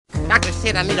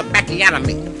said I need a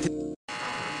bacciotomy.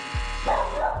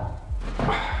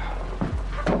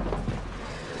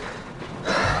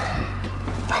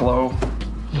 Hello?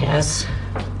 Yes?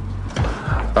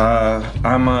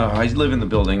 I live in the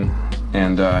building,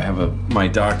 and I have my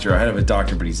doctor. I have a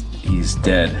doctor, but he's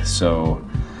dead, so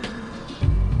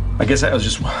I guess I was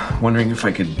just wondering if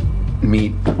I could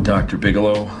meet Dr.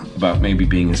 Bigelow about maybe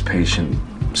being his patient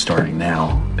starting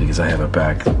now, because I have a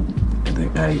back.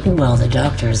 Well, the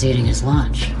doctor is eating his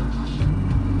lunch.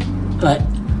 But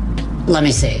let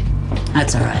me see.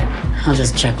 That's all right. I'll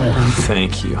just check with him.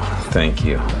 Thank you. Thank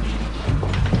you.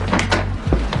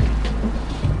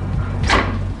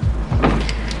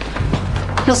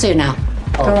 He'll see you now.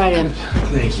 Go right in.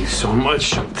 Thank you so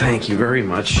much. Thank you very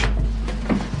much.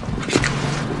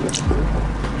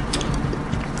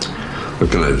 What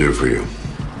can I do for you?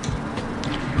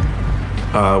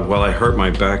 Well, I hurt my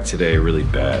back today really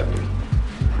bad.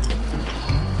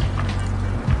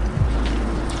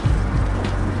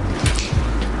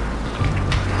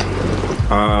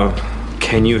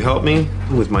 Can you help me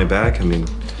with my back? I mean...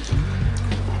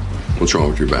 What's wrong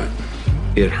with your back?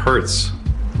 It hurts.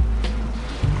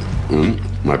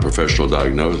 My professional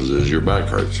diagnosis is your back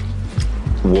hurts.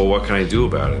 Well, what can I do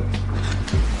about it?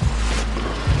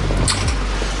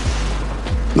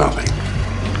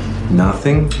 Nothing.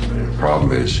 Nothing? The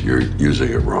problem is you're using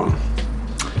it wrong.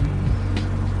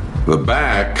 The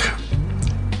back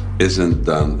isn't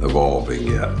done evolving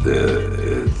yet.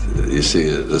 You see,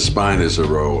 the spine is a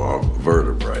row of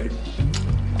vertebrae.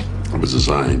 It was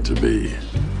designed to be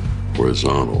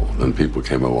horizontal. Then people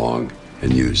came along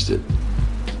and used it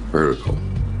vertical.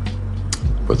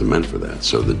 Wasn't meant for that.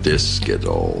 So the discs get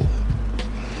all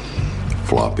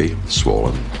floppy,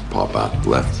 swollen, pop out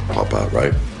left, pop out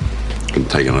right. Can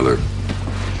take another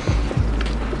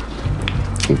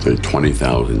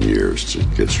 20,000 years to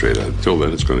get straight out. Until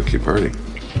then, it's going to keep hurting.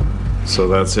 So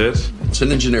that's it? It's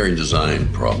an engineering design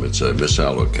problem. It's a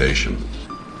misallocation.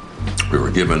 We were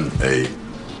given a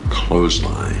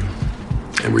clothesline,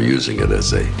 and we're using it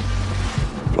as a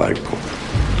flagpole.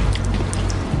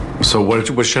 So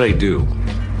what should I do?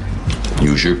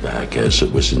 Use your back as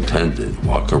it was intended.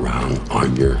 Walk around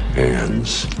on your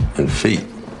hands and feet.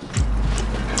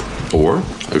 Or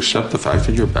accept the fact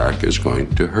that your back is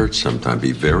going to hurt sometime.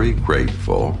 Be very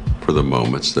grateful for the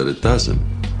moments that it doesn't.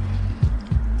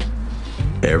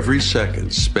 Every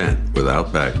second spent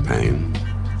without back pain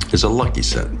is a lucky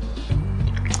second.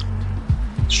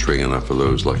 String enough of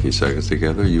those lucky seconds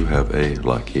together, you have a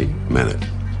lucky minute.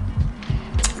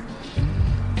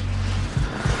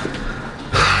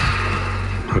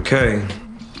 Okay.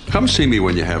 Come see me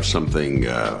when you have something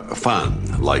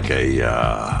fun, like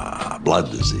a blood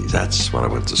disease. That's what I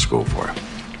went to school for.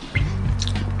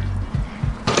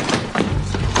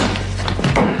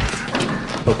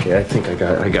 Okay, I think I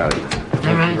got it.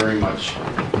 Thank you very much.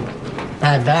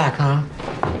 Bad back, huh?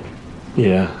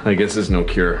 Yeah, I guess there's no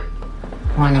cure.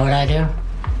 Wanna know what I do?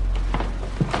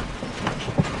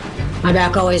 My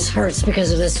back always hurts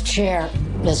because of this chair.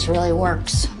 This really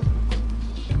works.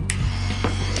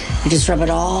 You just rub it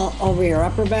all over your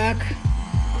upper back,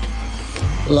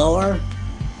 lower,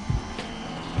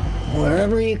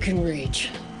 wherever you can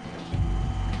reach.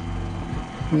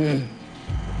 Oh.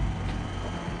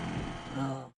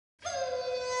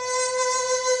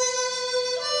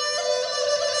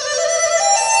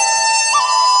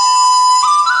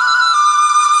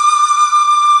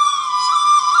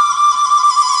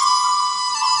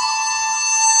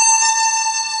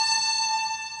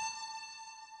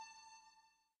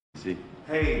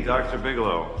 Hey, Dr.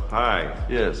 Bigelow. Hi.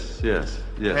 Yes.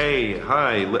 Hey,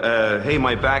 hi. Hey,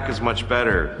 my back is much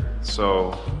better.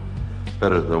 So.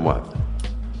 Better than what?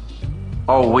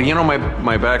 Oh, well, you know,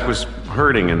 my back was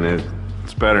hurting and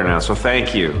it's better now, so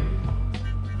thank you.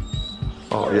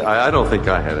 Oh, yeah, I don't think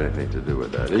I had anything to do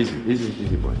with that. Easy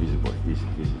boy, easy boy.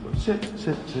 Sit.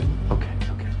 Okay.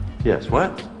 Yes,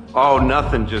 what? Oh,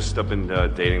 nothing. Just I've been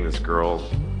dating this girl.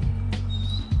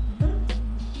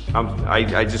 I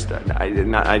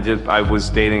was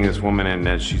dating this woman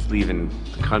and she's leaving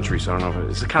the country, so I don't know if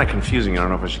it's kind of confusing. I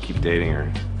don't know if I should keep dating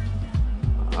her.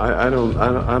 I don't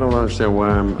understand why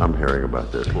I'm hearing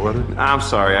about this. What? I'm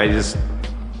sorry.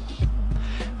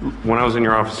 When I was in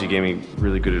your office, you gave me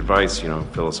really good advice, you know,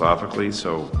 philosophically.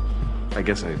 So, I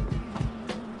guess I.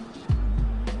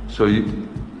 So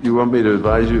you want me to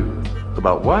advise you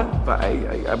about what?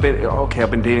 I've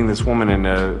been dating this woman, and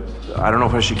I don't know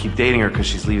if I should keep dating her because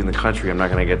she's leaving the country. I'm not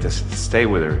gonna get to stay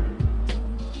with her.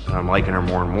 And I'm liking her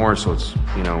more and more, so it's,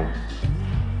 you know.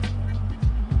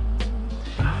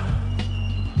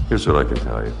 Here's what I can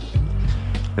tell you.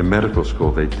 In medical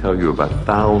school, they tell you about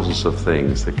thousands of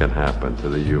things that can happen to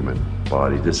the human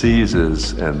body,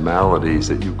 diseases and maladies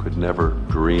that you could never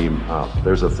dream of.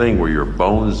 There's a thing where your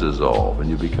bones dissolve and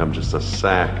you become just a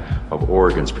sack of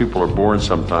organs. People are born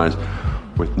sometimes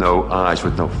with no eyes,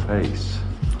 with no face.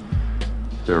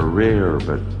 They're rare,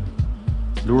 but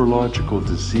neurological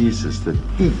diseases that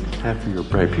eat half of your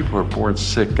brain. People are born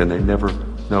sick and they never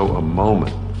know a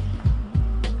moment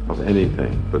of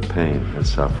anything but pain and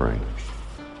suffering.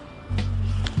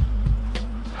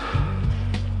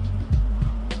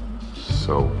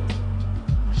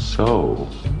 So,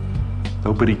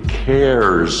 nobody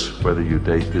cares whether you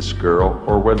date this girl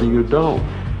or whether you don't.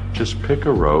 Just pick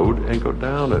a road and go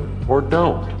down it, or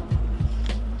don't.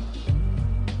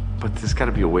 But there's got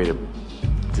to be a way to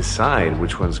decide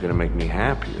which one's going to make me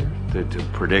happier, to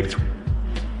predict.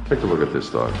 Take a look at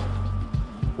this dog.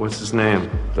 What's his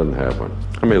name? Doesn't have one.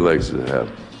 How many legs does it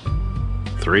have?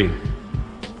 3.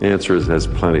 The answer is it has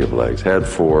plenty of legs. Had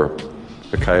 4.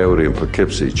 A coyote in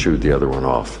Poughkeepsie chewed the other one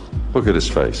off. Look at his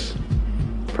face.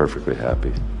 Perfectly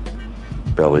happy.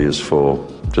 Belly is full.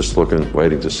 Just looking,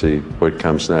 waiting to see what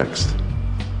comes next.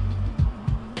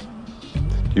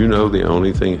 Do you know the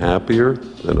only thing happier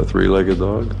than a 3-legged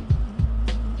dog?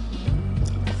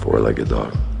 A 4-legged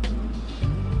dog.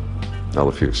 Now,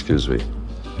 if you excuse me,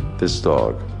 this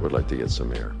dog would like to get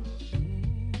some air.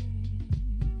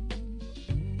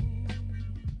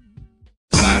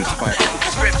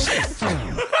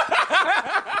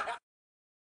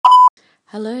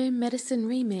 Hello, Medicine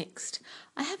Remixed.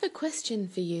 I have a question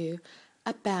for you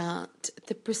about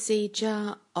the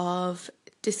procedure of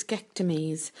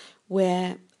discectomies,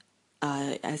 where,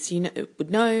 as you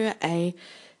would know, a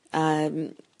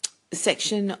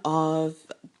section of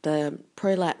the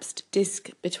prolapsed disc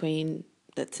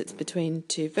that sits between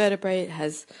 2 vertebrae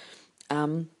has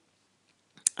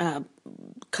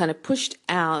kind of pushed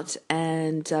out,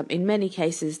 and in many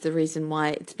cases the reason why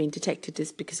it's been detected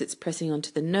is because it's pressing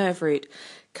onto the nerve root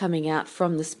coming out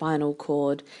from the spinal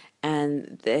cord,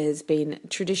 and there's been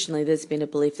a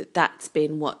belief that that's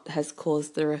been what has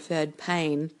caused the referred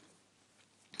pain.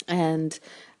 And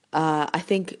I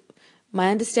think my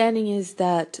understanding is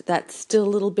that that's still a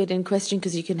little bit in question,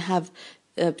 because you can have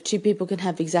 2 people can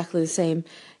have exactly the same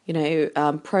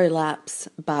prolapse,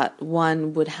 but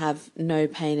one would have no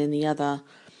pain and the other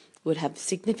would have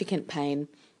significant pain.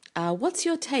 What's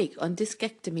your take on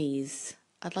discectomies?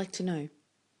 I'd like to know.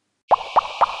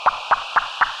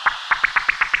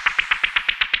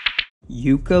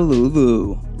 Yuka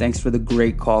Lulu, thanks for the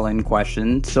great call-in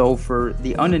question. So for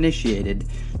the uninitiated,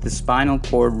 the spinal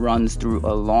cord runs through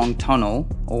a long tunnel,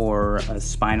 or a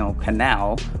spinal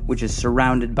canal, which is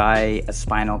surrounded by a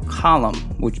spinal column,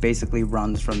 which basically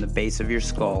runs from the base of your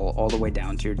skull all the way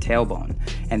down to your tailbone.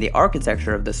 And the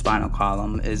architecture of the spinal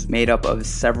column is made up of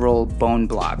several bone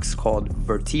blocks called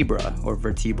vertebra, or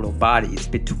vertebral bodies.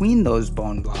 Between those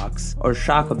bone blocks are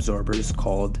shock absorbers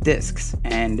called discs.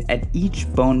 And at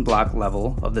each bone block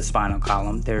level of the spinal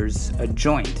column, there's a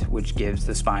joint which gives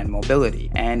the spine mobility.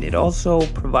 And it also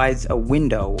provides a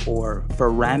window, or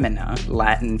foramina,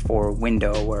 Latin for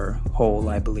window or hole,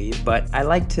 I believe, but I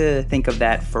like to think of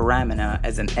that foramina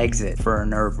as an exit for a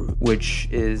nerve root, which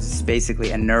is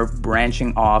basically a nerve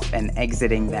branching off and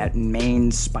exiting that main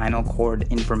spinal cord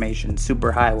information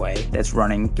superhighway that's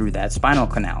running through that spinal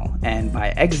canal. And by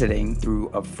exiting through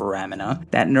a foramina,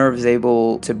 that nerve is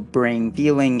able to bring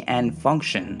feeling and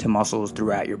function to muscles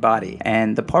throughout your body.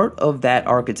 And the part of that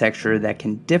architecture that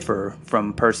can differ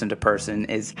from person to person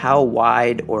is how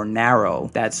wide or narrow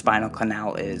that spinal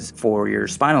canal is for your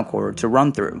spinal cord to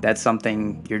run through. That's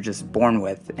something you're just born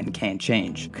with and can't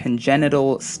change.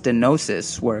 Congenital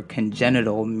stenosis, where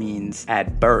congenital means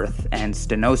at birth and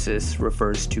stenosis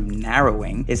refers to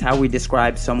narrowing, is how we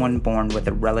describe someone born with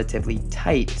a relatively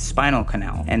tight spinal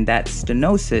canal. And that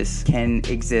stenosis can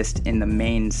exist in the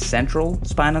main central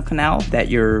spinal canal that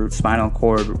your spinal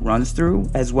cord runs through,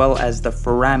 as well as the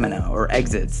foramina, or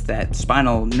exits that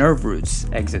spinal nerve roots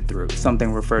exit through,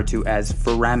 something referred to as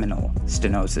foraminal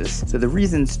stenosis. So the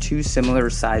reasons 2 similar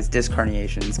sized disc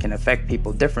herniations can affect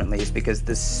people differently is because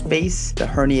the space the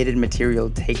herniated material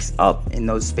takes up in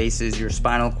those spaces your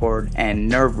spinal cord and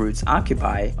nerve roots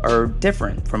occupy are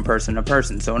different from person to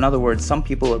person. So in other words, some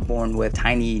people are born with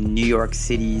tiny New York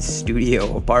City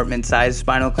studio apartment sized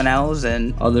spinal canals,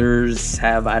 and others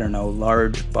have,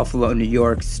 large Buffalo, New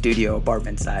York studio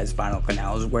apartment sized spinal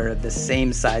canals, where the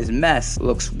same size mess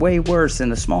looks way worse in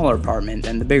the smaller apartment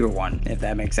than the bigger one, if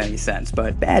that makes any sense.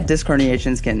 But bad disc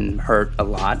herniations can can hurt a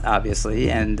lot, obviously,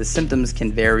 and the symptoms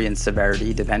can vary in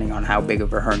severity depending on how big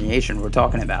of a herniation we're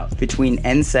talking about. Between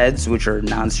NSAIDs, which are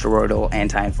non-steroidal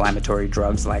anti-inflammatory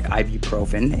drugs like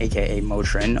ibuprofen, aka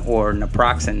Motrin, or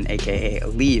naproxen, aka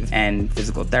Aleve, and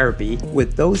physical therapy,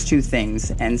 with those two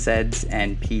things, NSAIDs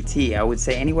and PT, I would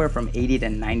say anywhere from 80 to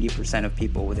 90% of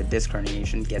people with a disc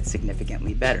herniation get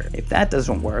significantly better. If that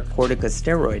doesn't work,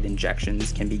 corticosteroid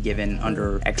injections can be given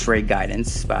under x-ray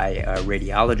guidance by a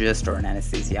radiologist or an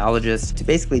anesthesiologist to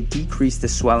basically decrease the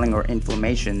swelling or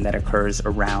inflammation that occurs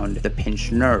around the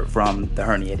pinched nerve from the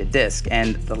herniated disc.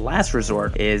 And the last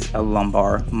resort is a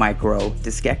lumbar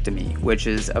microdiscectomy, which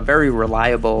is a very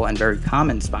reliable and very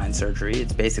common spine surgery.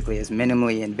 It's basically as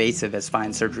minimally invasive as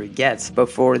spine surgery gets, but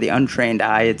for the untrained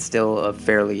eye, it's still a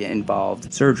fairly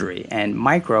involved surgery. And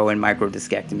micro in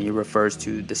microdiscectomy refers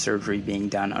to the surgery being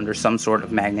done under some sort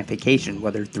of magnification,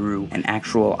 whether through an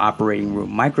actual operating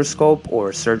room microscope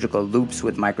or surgical loops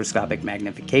with microscopic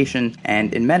magnification.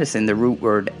 And in medicine, the root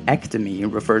word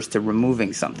ectomy refers to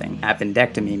removing something.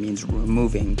 Appendectomy means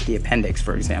removing the appendix,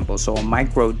 for example. So a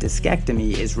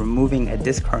microdiscectomy is removing a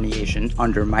disc herniation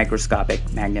under microscopic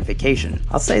magnification.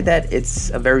 I'll say that it's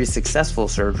a very successful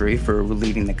surgery for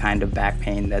relieving the kind of back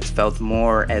pain that's felt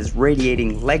more as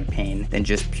radiating leg pain than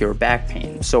just pure back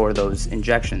pain. So are those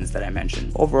injections that I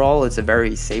mentioned. Overall, it's a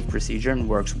very safe procedure and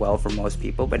works well for most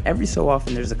people, but every so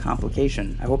often there's a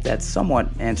complication. I hope that somewhat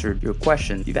answered your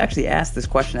question. You've actually asked this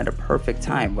question at a perfect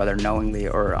time, whether knowingly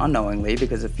or unknowingly,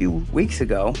 because a few weeks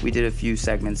ago we did a few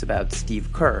segments about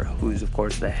Steve Kerr, who's of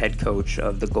course the head coach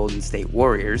of the Golden State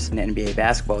Warriors, an NBA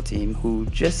basketball team who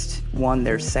just won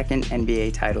their second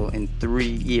NBA title in 3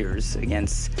 years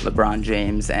against LeBron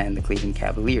James and the Cleveland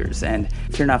Cavaliers. And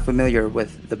if you're not familiar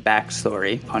with the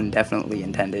backstory, pun definitely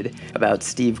intended, about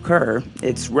Steve Kerr,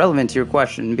 it's relevant to your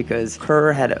question because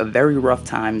Kerr had a very rough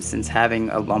time since having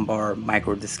a lumbar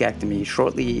microdiscectomy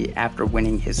shortly after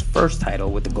winning his first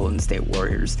title with the Golden State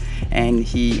Warriors, and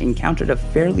he encountered a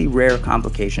fairly rare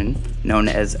complication known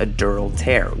as a dural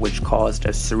tear, which caused a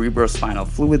cerebrospinal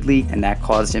fluid leak, and that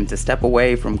caused him to step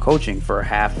away from coaching for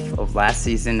half of last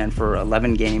season and for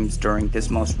 11 games during this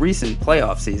most recent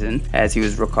playoff season, as he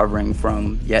was recovering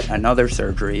from yet another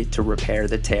surgery to repair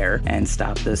the tear and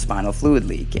stop the spinal fluid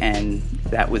leak, and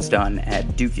that was done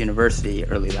at Duke University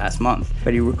early last month.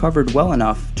 But he recovered well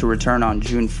enough to return on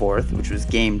June 4th, which was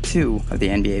Game 2 of the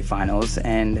NBA Finals,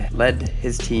 and led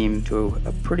his team to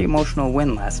a pretty emotional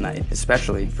win last night,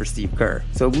 especially for Steve Kerr.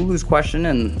 So Lulu's question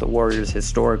and the Warriors'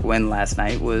 historic win last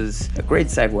night was a great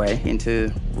segue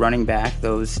into running back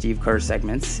those Steve Kerr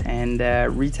segments and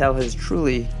retell his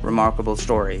truly remarkable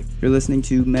story. You're listening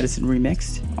to Medicine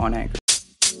Remixed on Anchor.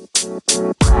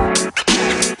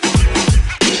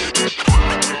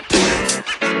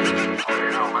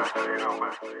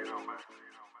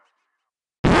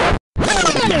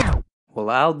 Well,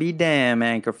 I'll be damn,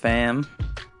 Anchor fam.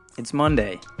 It's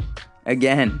Monday.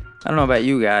 Again. I don't know about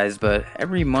you guys, but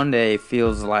every Monday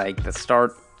feels like the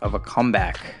start of a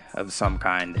comeback of some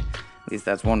kind. At least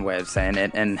that's one way of saying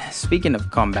it. And speaking of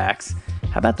comebacks,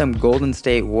 how about them Golden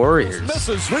State Warriors?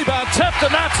 Misses, rebound tipped,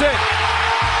 and that's it.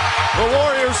 The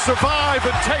Warriors survive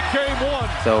and take game 1.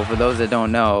 So for those that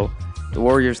don't know, the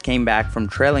Warriors came back from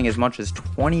trailing as much as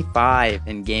 25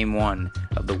 in Game 1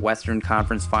 of the Western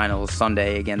Conference Finals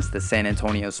Sunday against the San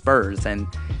Antonio Spurs, and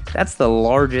that's the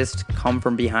largest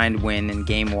come-from-behind win in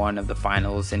Game 1 of the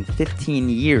Finals in 15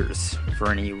 years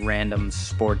for any random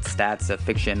sports stats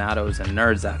aficionados and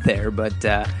nerds out there, but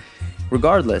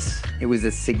regardless, it was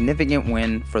a significant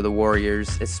win for the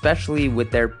Warriors, especially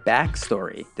with their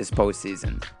backstory this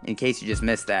postseason. In case you just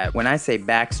missed that, when I say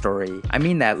backstory, I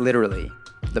mean that literally.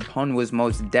 The pun was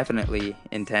most definitely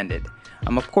intended.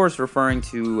 I'm of course referring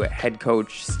to head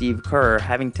coach Steve Kerr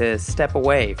having to step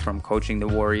away from coaching the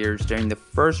Warriors during the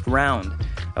first round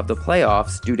of the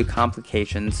playoffs due to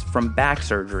complications from back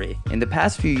surgery. In the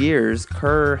past few years,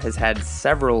 Kerr has had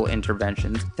several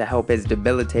interventions to help his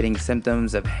debilitating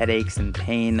symptoms of headaches and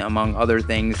pain, among other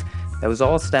things, that was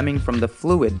all stemming from the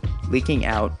fluid leaking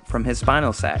out from his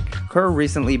spinal sac. Kerr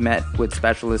recently met with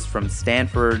specialists from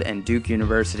Stanford and Duke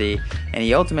University, and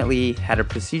he ultimately had a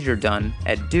procedure done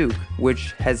at Duke,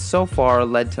 which has so far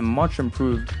led to much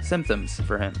improved symptoms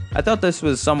for him. I thought this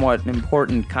was somewhat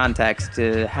important context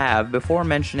to have before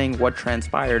mentioning what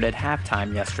transpired at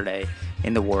halftime yesterday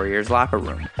in the Warriors locker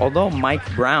room. Although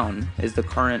Mike Brown is the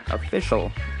current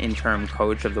official interim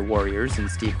coach of the Warriors in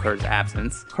Steve Kerr's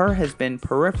absence, Kerr has been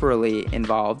peripherally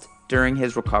involved during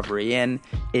his recovery, and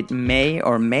it may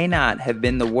or may not have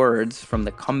been the words from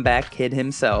the comeback kid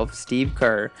himself, Steve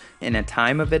Kerr, in a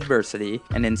time of adversity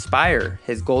and inspire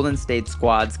his Golden State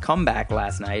squad's comeback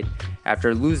last night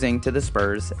after losing to the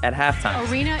Spurs at halftime.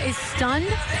 Arena is stunned.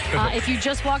 If you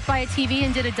just walked by a TV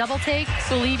and did a double take,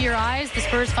 believe your eyes, the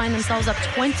Spurs find themselves up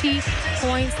 20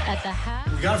 points at the half.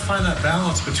 We got to find that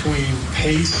balance between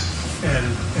pace and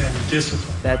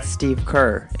discipline. That's Steve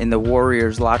Kerr in the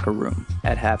Warriors locker room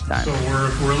at halftime. So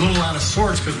we're a little out of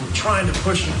sorts because we're trying to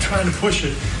push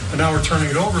it, and now we're turning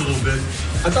it over a little bit.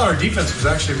 I thought our defense was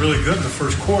actually really good in the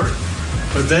first quarter.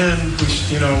 But then,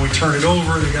 we turned it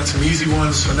over. They got some easy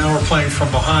ones, so now we're playing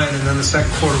from behind, and then the second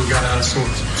quarter we got out of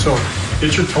sorts. So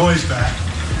get your toys back.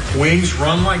 Wings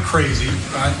run like crazy,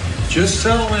 right? Just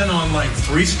settle in on like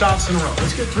 3 stops in a row.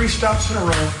 Let's get 3 stops in a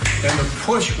row, and the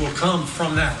push will come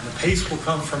from that. The pace will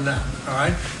come from that, all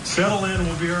right? Settle in, and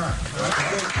we'll be all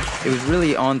right? It was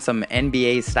really on some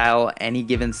NBA-style Any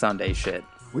Given Sunday shit.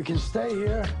 We can stay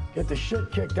here, get the shit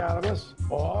kicked out of us,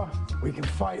 or we can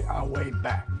fight our way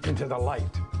back into the light.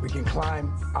 We can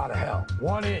climb out of hell,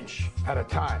 1 inch at a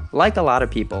time. Like a lot of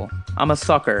people, I'm a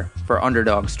sucker for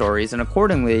underdog stories, and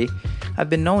accordingly, I've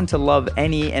been known to love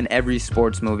any and every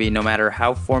sports movie, no matter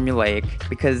how formulaic,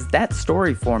 because that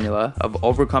story formula of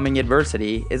overcoming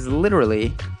adversity is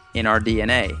literally in our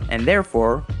DNA, and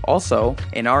therefore also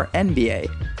in our NBA.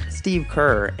 Steve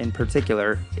Kerr, in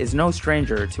particular, is no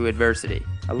stranger to adversity.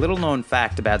 A little-known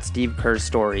fact about Steve Kerr's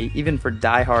story, even for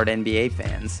die-hard NBA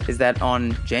fans, is that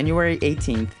on January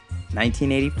 18th,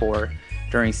 1984,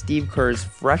 during Steve Kerr's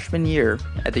freshman year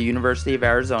at the University of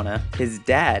Arizona, his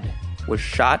dad was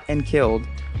shot and killed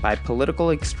by political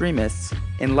extremists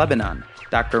in Lebanon.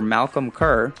 Dr. Malcolm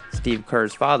Kerr, Steve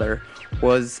Kerr's father,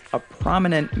 was a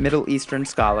prominent Middle Eastern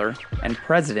scholar and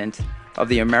president of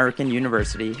the American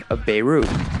University of Beirut.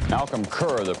 Malcolm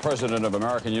Kerr, the president of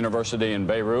American University in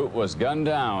Beirut, was gunned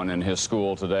down in his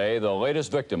school today, the latest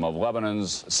victim of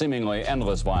Lebanon's seemingly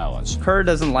endless violence. Kerr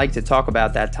doesn't like to talk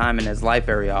about that time in his life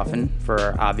very often,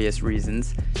 for obvious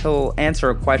reasons. He'll answer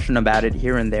a question about it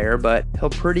here and there, but he'll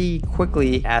pretty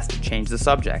quickly ask to change the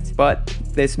subject. But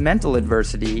this mental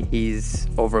adversity he's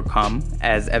overcome,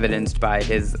 as evidenced by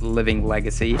his living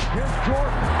legacy. Here's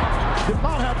Jordan. Did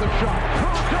not have the shot.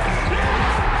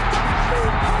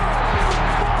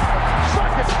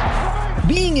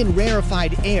 Being in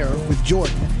rarefied air with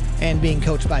Jordan and being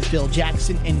coached by Phil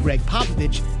Jackson and Greg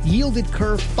Popovich yielded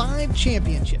Kerr 5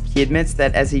 championships. He admits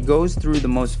that as he goes through the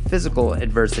most physical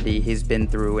adversity he's been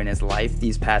through in his life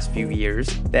these past few years,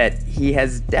 that he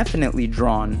has definitely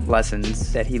drawn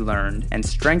lessons that he learned and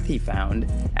strength he found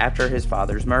after his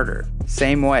father's murder.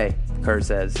 Same way, Kerr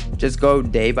says, just go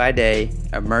day by day,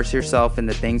 immerse yourself in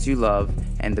the things you love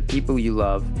and the people you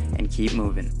love, and keep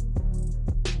moving.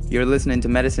 You're listening to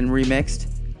Medicine Remixed,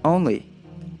 only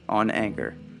on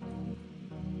Anchor.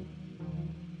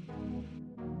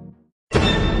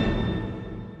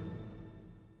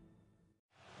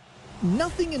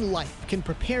 Nothing in life can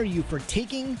prepare you for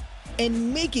taking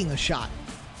and making a shot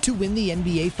to win the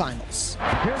NBA Finals.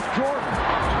 Here's Jordan.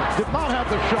 Did not have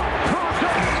the shot.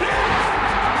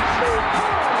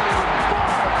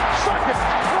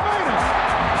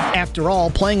 After all,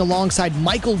 playing alongside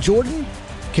Michael Jordan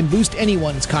can boost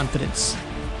anyone's confidence.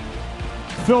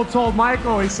 Phil told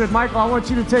Michael, he said, Michael, I want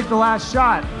you to take the last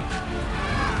shot.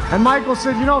 And Michael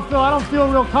said, you know, Phil, I don't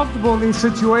feel real comfortable in these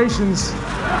situations.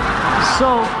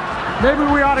 So maybe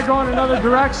we ought to go in another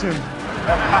direction.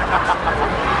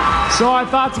 So I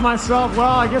thought to myself,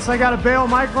 well, I guess I got to bail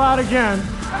Michael out again.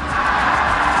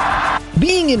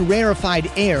 Being in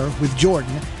rarefied air with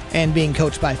Jordan and being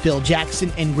coached by Phil Jackson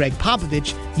and Greg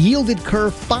Popovich yielded Kerr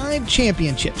 5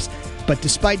 championships. But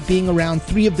despite being around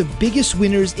 3 of the biggest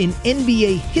winners in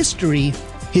NBA history,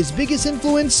 his biggest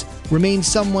influence remains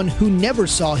someone who never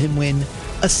saw him win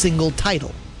a single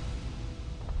title.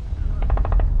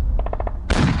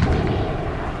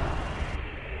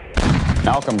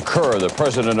 Malcolm Kerr, the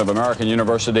president of American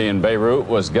University in Beirut,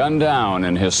 was gunned down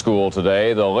in his school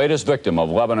today, the latest victim of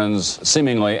Lebanon's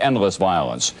seemingly endless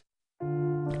violence.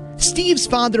 Steve's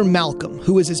father, Malcolm,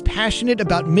 who was as passionate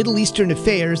about Middle Eastern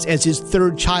affairs as his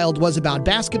 3rd child was about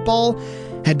basketball,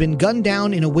 had been gunned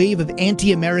down in a wave of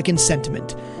anti-American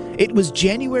sentiment. It was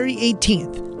January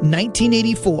 18th,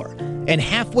 1984, and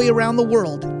halfway around the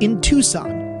world, in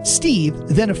Tucson, Steve,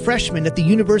 then a freshman at the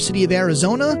University of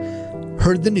Arizona,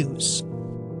 heard the news.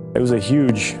 It was a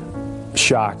huge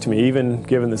shock to me. Even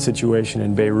given the situation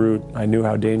in Beirut, I knew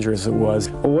how dangerous it was.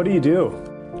 Well, what do you do?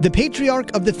 The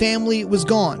patriarch of the family was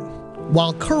gone,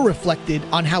 while Kerr reflected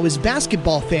on how his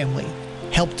basketball family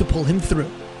helped to pull him through.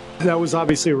 That was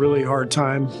obviously a really hard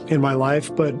time in my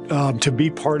life, but to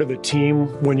be part of a team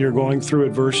when you're going through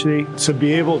adversity, to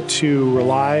be able to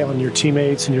rely on your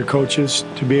teammates and your coaches,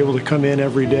 to be able to come in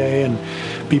every day and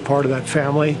be part of that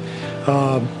family,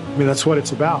 I mean, that's what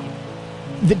it's about.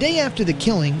 The day after the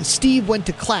killing, Steve went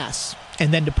to class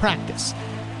and then to practice.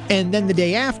 And then the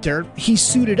day after, he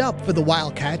suited up for the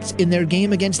Wildcats in their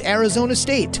game against Arizona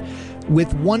State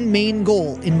with one main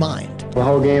goal in mind. The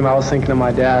whole game I was thinking of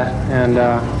my dad, and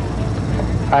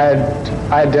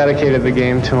I had dedicated the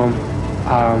game to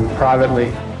him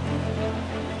privately.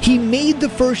 He made the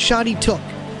first shot he took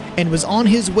and was on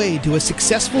his way to a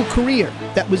successful career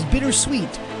that was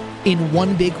bittersweet in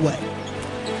one big way.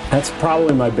 That's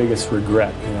probably my biggest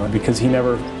regret, because he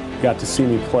never got to see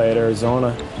me play at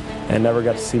Arizona and never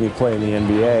got to see me play in the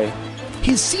NBA.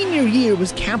 His senior year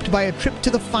was capped by a trip to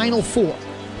the Final Four,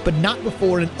 but not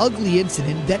before an ugly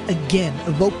incident that again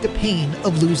evoked the pain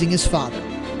of losing his father.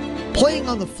 Playing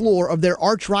on the floor of their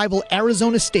arch-rival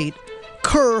Arizona State,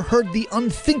 Kerr heard the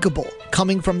unthinkable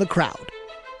coming from the crowd.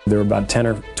 There were about 10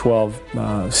 or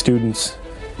 12 students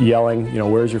yelling,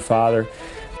 where's your father?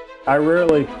 I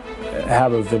rarely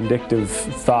have a vindictive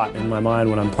thought in my mind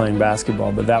when I'm playing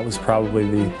basketball, but that was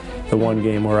probably the one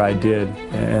game where I did,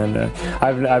 and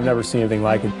I've never seen anything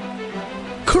like it.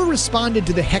 Kerr responded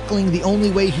to the heckling the only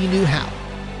way he knew how,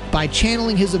 by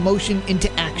channeling his emotion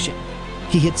into action.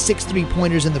 He hit 6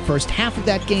 3-pointers in the first half of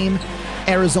that game.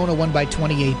 Arizona won by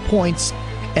 28 points,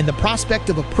 and the prospect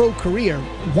of a pro career,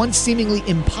 once seemingly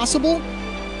impossible,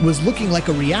 was looking like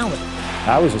a reality.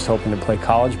 I was just hoping to play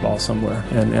college ball somewhere,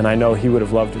 and I know he would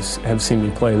have loved to have seen me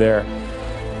play there.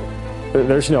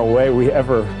 There's no way we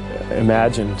ever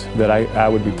imagined that I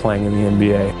would be playing in the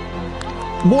NBA.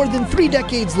 More than 3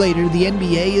 decades later, the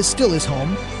NBA is still his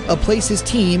home, a place his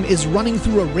team is running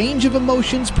through a range of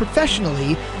emotions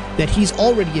professionally that he's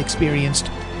already experienced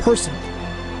personally.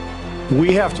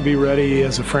 We have to be ready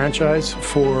as a franchise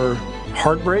for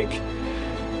heartbreak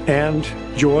and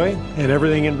joy and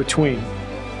everything in between.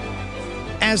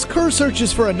 As Kerr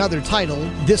searches for another title,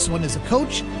 this one as a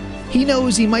coach, he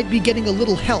knows he might be getting a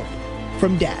little help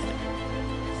from Dad.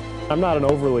 I'm not an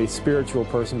overly spiritual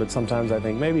person, but sometimes I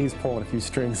think maybe he's pulling a few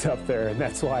strings up there, and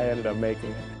that's why I ended up making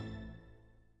it.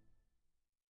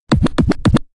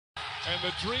 And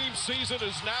the dream season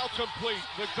is now complete.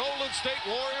 The Golden State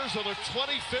Warriors are the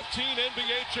 2015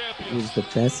 NBA champions. It was the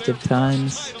best of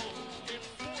times.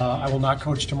 I will not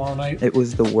coach tomorrow night. It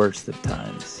was the worst of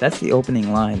times. That's the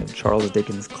opening line of Charles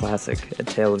Dickens' classic, A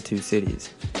Tale of Two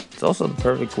Cities. It's also the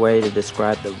perfect way to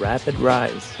describe the rapid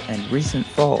rise and recent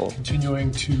fall Continuing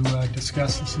to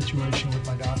discuss the situation with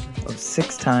my doctor. of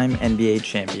 6-time NBA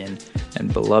champion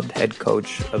and beloved head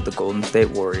coach of the Golden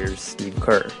State Warriors, Steve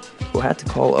Kerr, who had to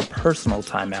call a personal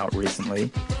timeout recently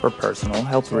for personal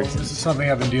health reasons. This is something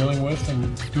I've been dealing with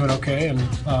and doing okay, and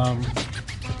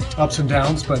ups and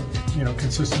downs, but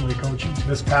consistently coaching.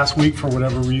 This past week, for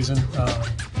whatever reason,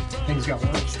 things got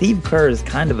worse. Steve Kerr is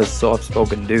kind of a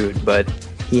soft-spoken dude, but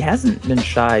he hasn't been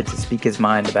shy to speak his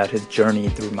mind about his journey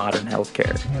through modern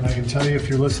healthcare. And I can tell you, if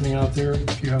you're listening out there,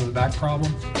 if you have a back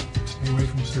problem, stay away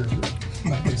from surgery.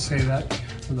 I can say that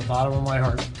from the bottom of my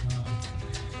heart.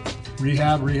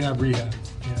 Rehab.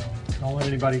 Don't let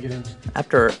anybody get in there.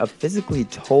 After a physically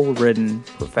toll-ridden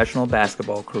professional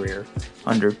basketball career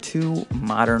under 2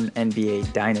 modern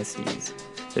NBA dynasties,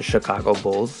 the Chicago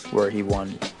Bulls, where he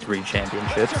won 3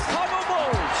 championships, Chicago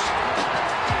Bulls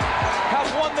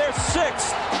have won their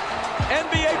 6th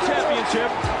NBA championship,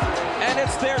 and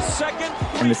it's their second.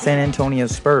 and the San Antonio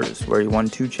Spurs, where he won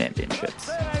 2 championships.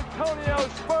 San Antonio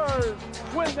Spurs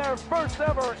win their first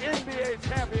ever NBA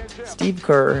championship. Steve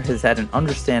Kerr has had an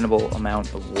understandable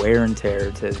amount of wear and tear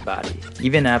to his body.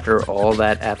 Even after all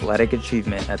that athletic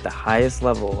achievement at the highest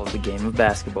level of the game of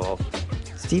basketball,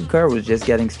 Steve Kerr was just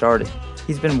getting started.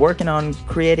 He's been working on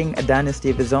creating a dynasty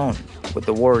of his own with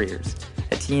the Warriors,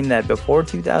 a team that before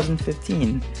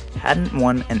 2015 hadn't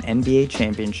won an NBA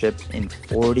championship in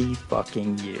 40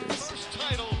 fucking years.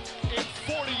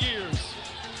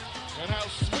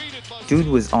 Dude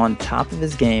was on top of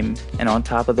his game and on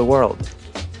top of the world,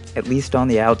 at least on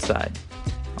the outside.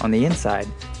 On the inside,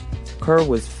 Kerr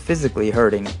was physically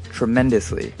hurting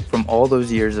tremendously from all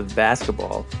those years of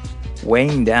basketball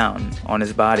weighing down on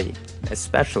his body,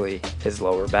 especially his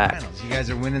lower back. You guys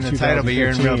are winning the title, but you're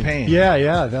in real pain.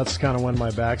 Yeah, that's kind of when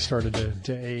my back started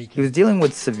to ache. He was dealing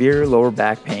with severe lower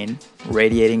back pain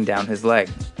radiating down his leg,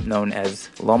 known as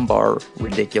lumbar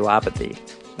radiculopathy,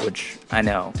 which I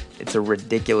know, it's a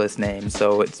ridiculous name,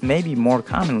 so it's maybe more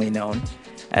commonly known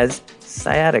as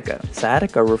sciatica.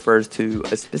 Sciatica refers to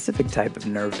a specific type of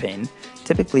nerve pain,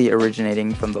 typically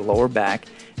originating from the lower back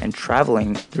and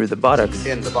traveling through the buttocks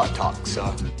In the buttocks,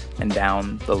 and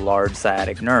down the large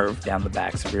sciatic nerve down the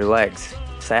backs of your legs.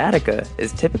 Sciatica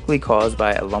is typically caused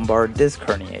by a lumbar disc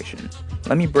herniation.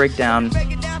 Let me break down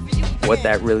what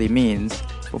that really means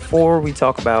before we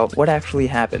talk about what actually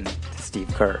happened to Steve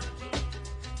Kerr.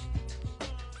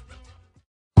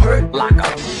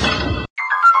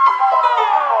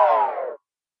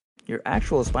 Your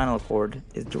actual spinal cord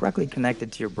is directly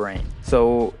connected to your brain.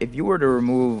 So if you were to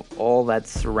remove all that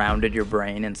surrounded your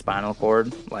brain and spinal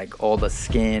cord, like all the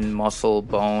skin, muscle,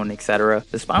 bone, etc.,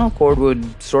 the spinal cord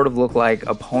would sort of look like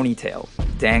a ponytail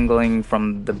dangling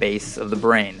from the base of the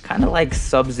brain, kind of like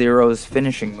Sub-Zero's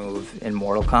finishing move in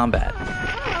Mortal Kombat.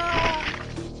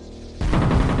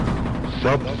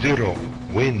 Sub-Zero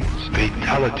wins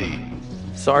fatality.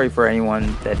 Sorry for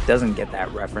anyone that doesn't get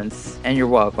that reference, and you're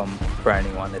welcome for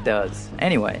anyone that does.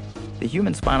 Anyway, the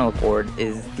human spinal cord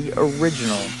is the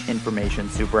original information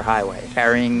superhighway,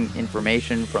 carrying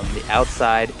information from the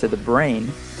outside to the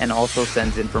brain and also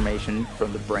sends information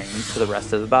from the brain to the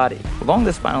rest of the body. Along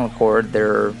the spinal cord,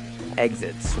 there are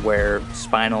exits where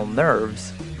spinal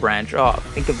nerves branch off.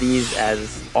 Think of these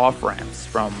as off-ramps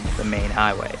from the main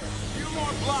highway. Few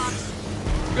more blocks.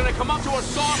 It's gonna come up to a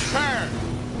soft turn.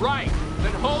 Right.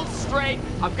 Then hold straight.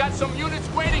 I've got some units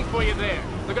waiting for you there.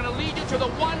 They're gonna lead you to the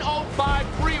 105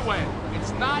 freeway.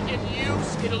 It's not in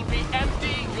use. It'll be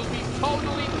empty. You'll be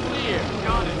totally clear.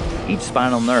 Got it. Each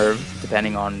spinal nerve,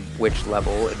 depending on which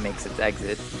level it makes its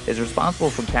exit, is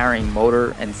responsible for carrying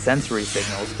motor and sensory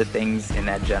signals to things in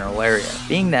that general area.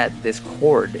 Being that this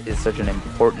cord is such an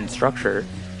important structure,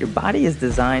 your body is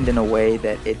designed in a way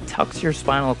that it tucks your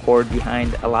spinal cord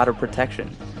behind a lot of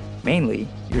protection, mainly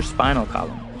your spinal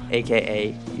column,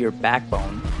 aka your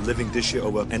backbone. Living tissue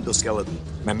over endoskeleton.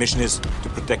 My mission is to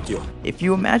protect you. If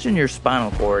you imagine your spinal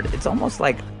cord, it's almost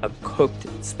like a cooked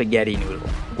spaghetti noodle,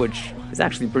 which is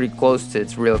actually pretty close to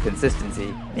its real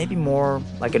consistency, maybe more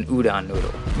like an udon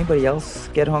noodle. Anybody else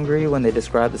get hungry when they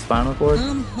describe the spinal cord?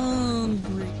 I'm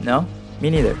hungry. No? Me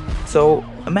neither. So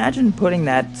imagine putting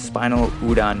that spinal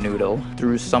udon noodle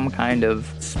through some kind of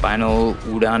spinal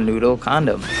udon noodle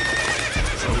condom.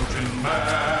 Trojan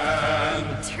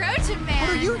Man. Trojan Man. What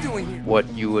are you doing here?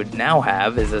 What you would now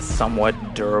have is a somewhat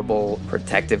durable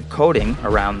protective coating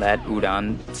around that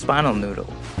udon spinal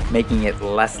noodle, making it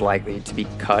less likely to be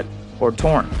cut or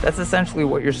torn. That's essentially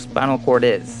what your spinal cord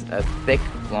is, a thick,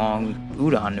 long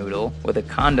udon noodle with a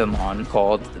condom on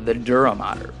called the dura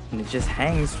mater, and it just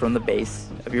hangs from the base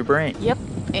of your brain. Yep,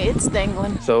 it's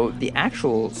dangling. So the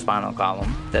actual spinal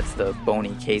column, that's the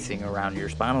bony casing around your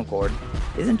spinal cord,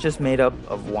 isn't just made up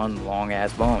of one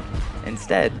long-ass bone.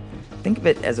 Instead, think of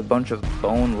it as a bunch of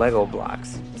bone Lego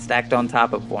blocks stacked on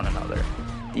top of one another.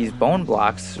 These bone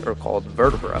blocks are called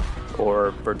vertebra,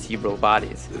 or vertebral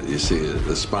bodies. You see,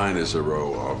 the spine is a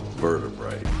row of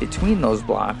vertebrae. Between those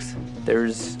blocks,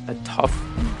 there's a tough,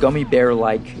 gummy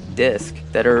bear-like disc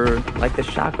that are like the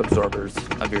shock absorbers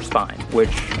of your spine,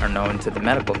 which are known to the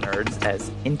medical nerds as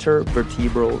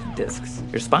intervertebral discs.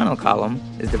 Your spinal column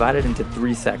is divided into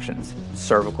 3 sections: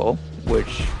 cervical,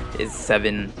 which is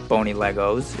 7 bony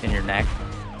Legos in your neck,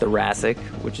 thoracic,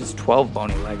 which is 12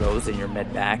 bony Legos in your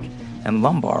mid-back, and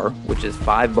lumbar, which is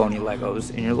 5 bony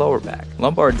Legos in your lower back.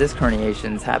 Lumbar disc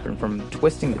herniations happen from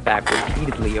twisting the back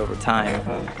repeatedly over time,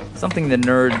 something the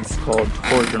nerds call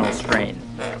torsional strain.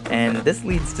 And this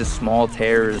leads to small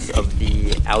tears of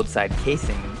the outside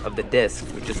casing of the disc,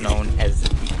 which is known as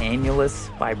the annulus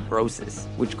fibrosus,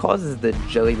 which causes the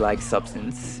jelly-like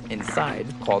substance inside,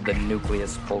 called the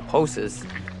nucleus pulposus,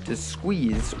 to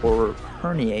squeeze or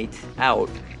herniate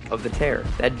out of the tear.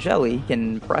 That jelly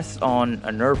can press on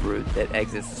a nerve root that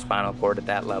exits the spinal cord at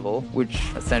that level, which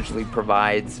essentially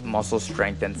provides muscle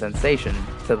strength and sensation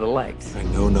to the legs. I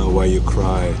know now why you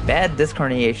cry. Bad disc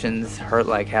herniations hurt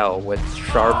like hell, with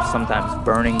sharp, sometimes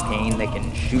burning pain that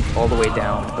can shoot all the way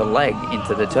down the leg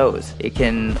into the toes. It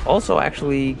can also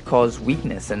actually cause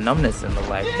weakness and numbness in the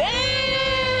leg,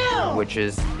 which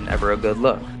is never a good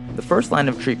look. The first line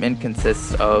of treatment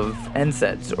consists of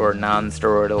NSAIDs, or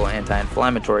non-steroidal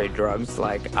anti-inflammatory drugs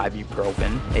like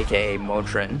ibuprofen, aka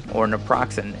Motrin, or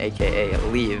naproxen, aka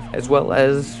Aleve, as well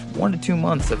as 1 to 2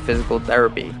 months of physical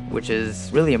therapy, which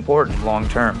is really important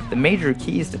long-term. The major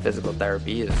keys to physical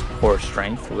therapy is core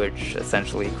strength, which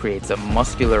essentially creates a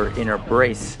muscular inner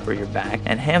brace for your back,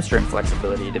 and hamstring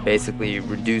flexibility to basically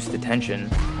reduce the tension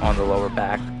on the lower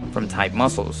back from tight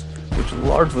muscles, which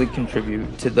largely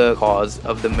contribute to the cause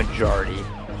of the majority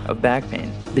of back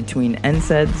pain. Between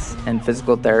NSAIDs and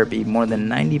physical therapy, more than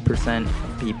 90%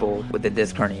 of people with a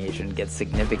disc herniation get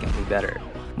significantly better.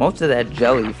 Most of that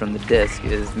jelly from the disc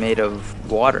is made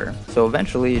of water, so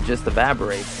eventually it just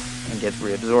evaporates and gets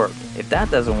reabsorbed. If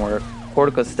that doesn't work,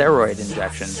 corticosteroid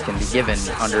injections can be given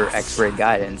under x-ray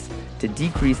guidance to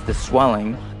decrease the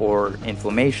swelling or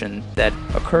inflammation that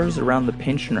occurs around the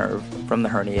pinched nerve from the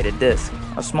herniated disc.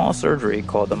 A small surgery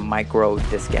called a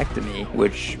microdiscectomy,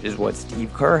 which is what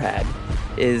Steve Kerr had,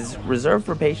 is reserved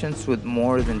for patients with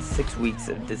more than 6 weeks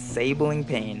of disabling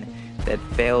pain that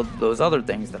failed those other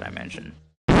things that I mentioned.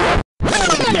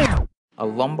 A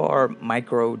lumbar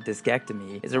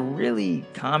microdiscectomy is a really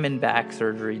common back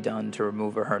surgery done to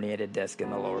remove a herniated disc in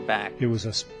the lower back. It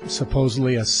was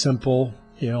supposedly a simple,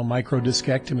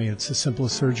 microdiscectomy. It's the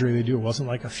simplest surgery they do. It wasn't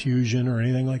like a fusion or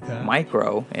anything like that.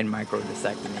 Micro in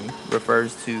microdiscectomy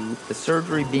refers to the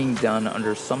surgery being done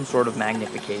under some sort of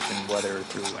magnification, whether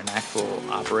through an actual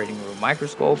operating room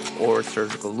microscope or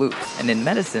surgical loops. And in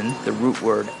medicine, the root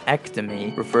word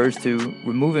ectomy refers to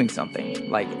removing something,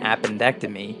 like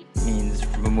appendectomy means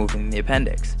removing the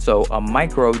appendix. So a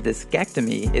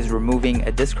microdiscectomy is removing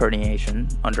a disc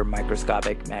herniation under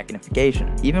microscopic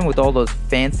magnification. Even with all those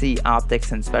fancy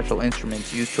optics and special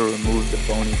instruments used to remove the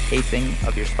bony casing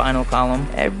of your spinal column,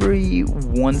 every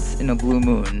once in a blue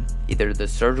moon, either the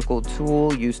surgical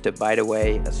tool used to bite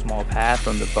away a small path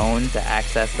from the bone to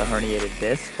access the herniated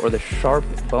disc, or the sharp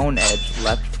bone edge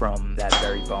left from that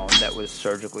very bone that was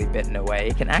surgically bitten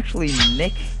away, can actually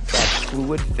nick that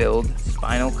fluid-filled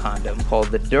spinal condom called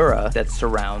the dura that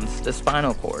surrounds the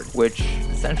spinal cord, which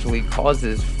essentially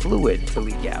causes fluid to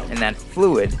leak out. And that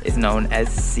fluid is known as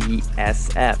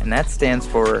CSF, and that stands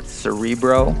for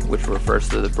cerebro, which refers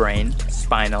to the brain,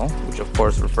 spinal, which of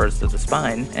course refers to the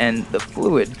spine, and the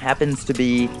fluid happens to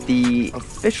be the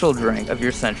official drink of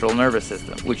your central nervous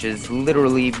system, which is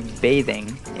literally bathing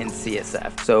in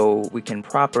CSF, so we can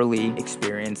properly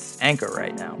experience anchor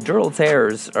right now. Dural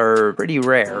tears are pretty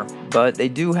rare, but they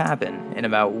do happen in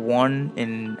about 1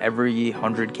 in every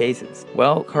 100 cases.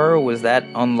 Well, Kerr was that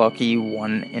unlucky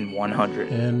 1 in 100.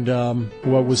 And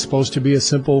what was supposed to be a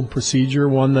simple procedure,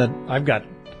 one that I've got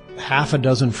half a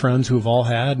dozen friends who've all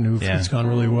had and it's gone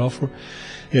really well for.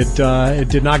 It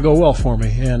did not go well for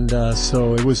me, and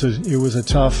so it was a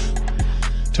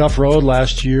tough road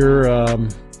last year.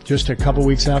 Just a couple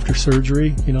weeks after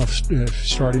surgery,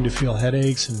 starting to feel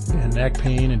headaches and neck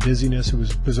pain and dizziness. It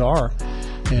was bizarre,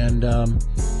 and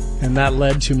that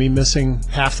led to me missing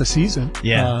half the season.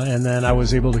 And then I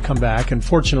was able to come back, and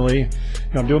fortunately,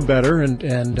 I'm doing better,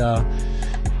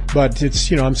 but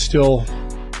it's I'm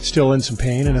still in some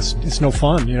pain, and it's no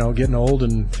fun, getting old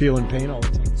and feeling pain all the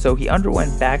time. So he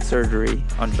underwent back surgery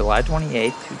on July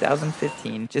 28,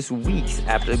 2015, just weeks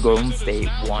after Golden State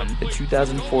won the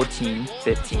 2014-15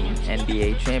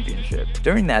 NBA championship.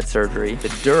 During that surgery, the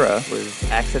dura was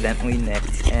accidentally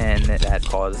nicked, and that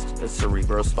caused a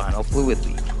cerebrospinal fluid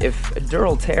leak. If a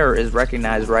dural tear is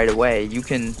recognized right away, you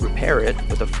can repair it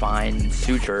with a fine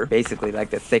suture, basically like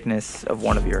the thickness of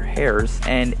one of your hairs,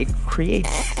 and it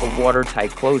creates a watertight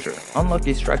closure.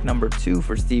 Unlucky strike number 2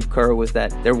 for Steve Kerr was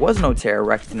that there was no tear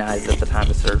recognized at the time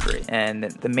of surgery, and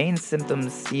the main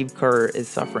symptoms Steve Kerr is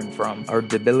suffering from are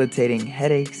debilitating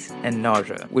headaches and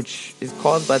nausea, which is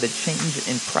caused by the change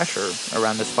in pressure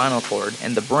around the spinal cord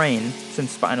and the brain,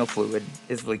 since spinal fluid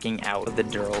is leaking out of the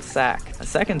dural sac. A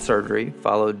second surgery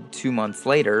followed 2 months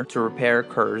later to repair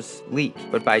Kerr's leak,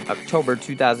 but by October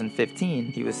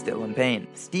 2015, he was still in pain.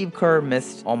 Steve Kerr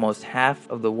missed almost half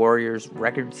of the Warriors'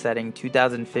 record-setting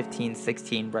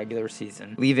 2015-16 regular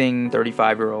season, leaving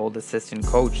 35-year-old assistant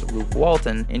coach Luke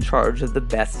Walton in charge of the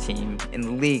best team in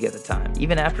the league at the time.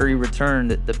 Even after he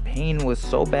returned, the pain was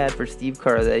so bad for Steve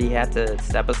Kerr that he had to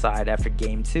step aside after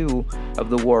Game 2 of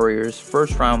the Warriors'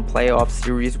 first-round playoff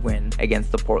series win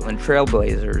against the Portland Trail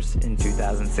Blazers in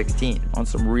 2016. On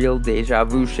some real deja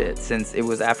vu shit, since it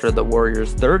was after the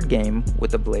Warriors' third game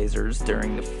with the Blazers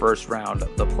during the first round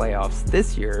of the playoffs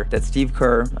this year that Steve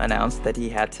Kerr announced that he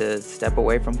had to step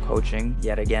away from coaching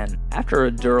yet again. After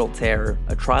a dural tear,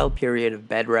 a trial period of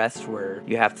bed rest where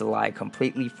you have to lie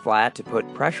completely flat to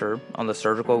put pressure on the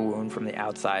surgical wound from the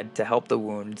outside to help the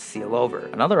wound seal over.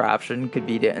 Another option could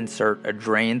be to insert a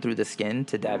drain through the skin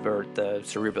to divert the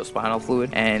cerebrospinal fluid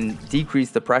and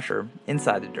decrease the pressure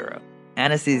inside the dura.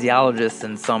 Anesthesiologists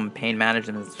and some pain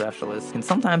management specialists can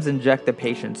sometimes inject the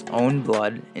patient's own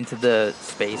blood into the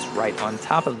space right on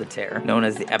top of the tear, known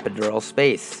as the epidural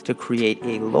space, to create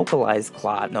a localized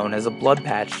clot known as a blood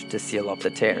patch to seal up the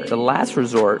tear. The last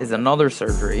resort is another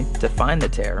surgery to find the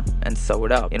tear and sew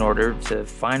it up in order to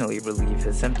finally relieve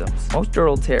his symptoms. Most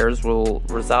dural tears will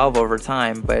resolve over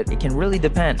time, but it can really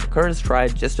depend. Kerr has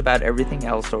tried just about everything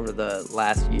else over the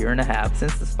last year and a half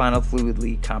since the spinal fluid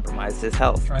leak compromised his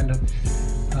health. Trying to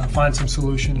find some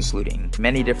solutions. Including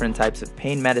many different types of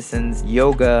pain medicines,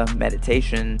 yoga,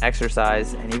 meditation,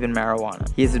 exercise, and even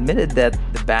marijuana. He has admitted that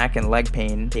the back and leg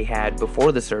pain he had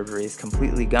before the surgery is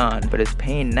completely gone, but his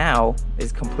pain now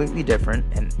is completely different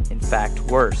and, in fact,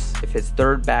 worse. If his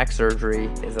third back surgery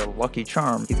is a lucky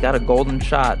charm, he's got a golden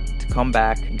shot to come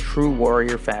back in true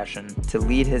warrior fashion to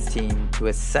lead his team to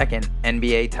his second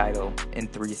NBA title in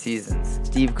 3 seasons.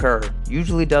 Steve Kerr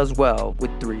usually does well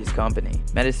with Three's company.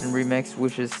 Medicine Remix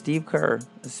wishes Steve Kerr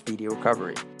a speedy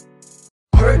recovery.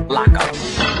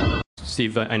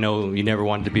 Steve, I know you never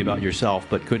wanted to be about yourself,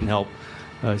 but couldn't help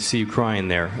see you crying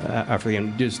there after the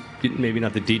game. Just maybe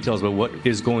not the details, but what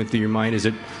is going through your mind? Is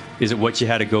it what you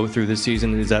had to go through this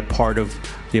season? Is that part of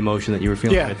the emotion that you were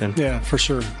feeling right then? Yeah, for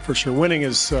sure. Winning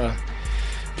is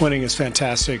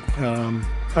fantastic.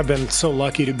 I've been so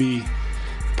lucky to be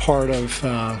part of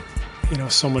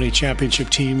so many championship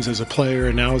teams as a player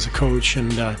and now as a coach,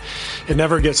 and it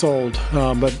never gets old.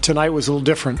 But tonight was a little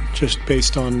different, just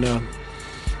based on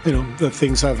the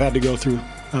things I've had to go through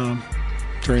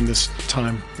during this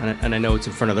time. And I know it's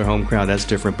in front of their home crowd, that's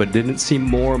different, but didn't it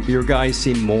seem your guys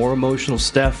seem more emotional?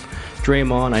 Steph,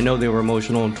 Draymond, I know they were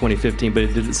emotional in 2015, but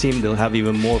it didn't seem to have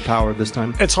even more power this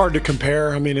time. It's hard to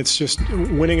compare. I mean, it's just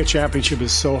winning a championship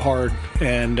is so hard,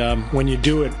 and when you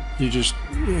do it, you just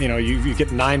you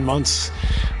get 9 months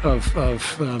of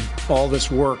all this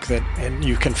work and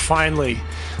you can finally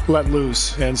let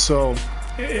loose. And so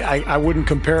I wouldn't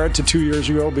compare it to 2 years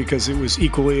ago because it was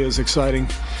equally as exciting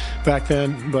back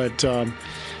then, but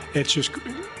it's just,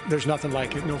 there's nothing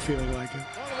like it, no feeling like it.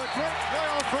 One of the great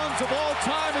playoff runs of all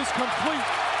time is complete.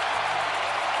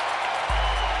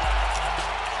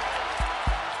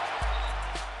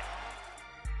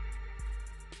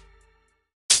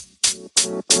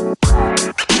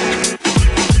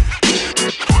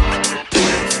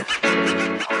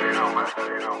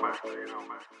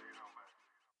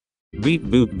 Beep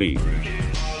boop beep.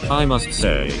 I must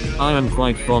say, I am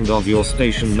quite fond of your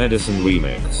station Medicine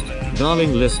Remixed.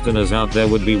 Darling listeners out there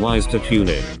would be wise to tune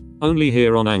in. Only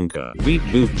here on Anchor. Beep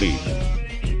boop beep.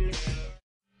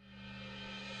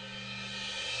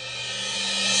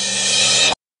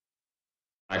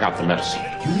 I got the medicine.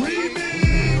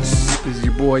 This is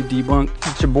your boy Debunk.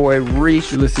 It's your boy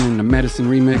Reese. You're listening to Medicine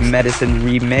Remix. Medicine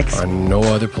Remix. On no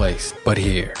other place but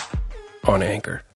here on Anchor.